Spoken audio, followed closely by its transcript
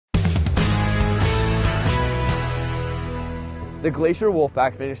The Glacier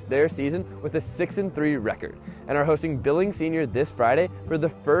Wolfpack finished their season with a 6-3 record and are hosting Billings Senior this Friday for the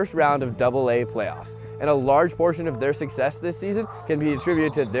first round of AA playoffs. And a large portion of their success this season can be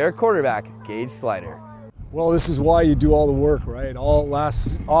attributed to their quarterback, Gage Sliter. Well, this is why you do all the work, right? All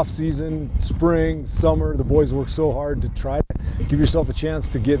last off-season, spring, summer, the boys work so hard to try to give yourself a chance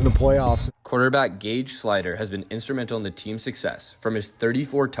to get in the playoffs. Quarterback Gage Sliter has been instrumental in the team's success, from his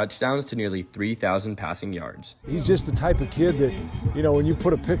 34 touchdowns to nearly 3,000 passing yards. He's just the type of kid that, you know, when you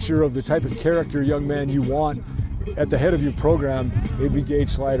put a picture of the type of character young man you want at the head of your program, it'd be Gage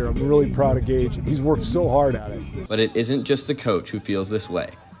Sliter. I'm really proud of Gage. He's worked so hard at it. But it isn't just the coach who feels this way.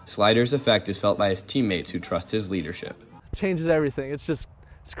 Sliter's effect is felt by his teammates who trust his leadership. Changes everything. It's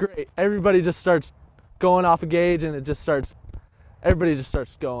great. Everybody just starts going off of Gage, and everybody just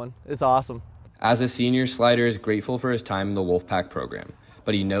starts going. It's awesome. As a senior, Sliter is grateful for his time in the Wolfpack program,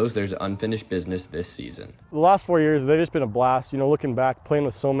 but he knows there's unfinished business this season. The last 4 years, they've just been a blast. You know, looking back, playing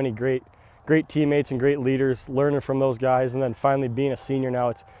with so many great teammates and great leaders, learning from those guys, and then finally being a senior now,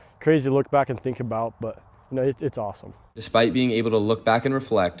 it's crazy to look back and think about, but you know, it's awesome. Despite being able to look back and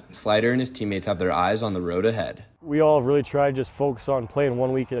reflect, Sliter and his teammates have their eyes on the road ahead. We all really try to just focus on playing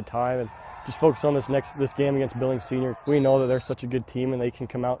 1 week at a time and just focus on this game against Billings Senior. We know that they're such a good team and they can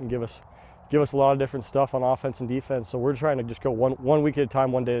come out and give us a lot of different stuff on offense and defense. So we're trying to just go one week at a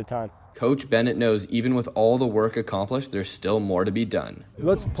time, 1 day at a time. Coach Bennett knows even with all the work accomplished, there's still more to be done.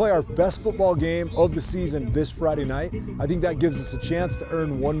 Let's play our best football game of the season this Friday night. I think that gives us a chance to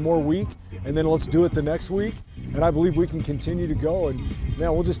earn 1 more week, and then let's do it the next week. And I believe we can continue to go, and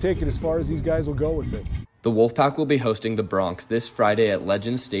now we'll just take it as far as these guys will go with it. The Wolfpack will be hosting the Bronx this Friday at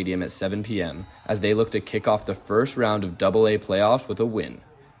Legends Stadium at 7 p.m. as they look to kick off the first round of AA playoffs with a win.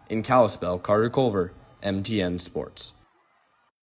 In Kalispell, Carter Culver, MTN Sports.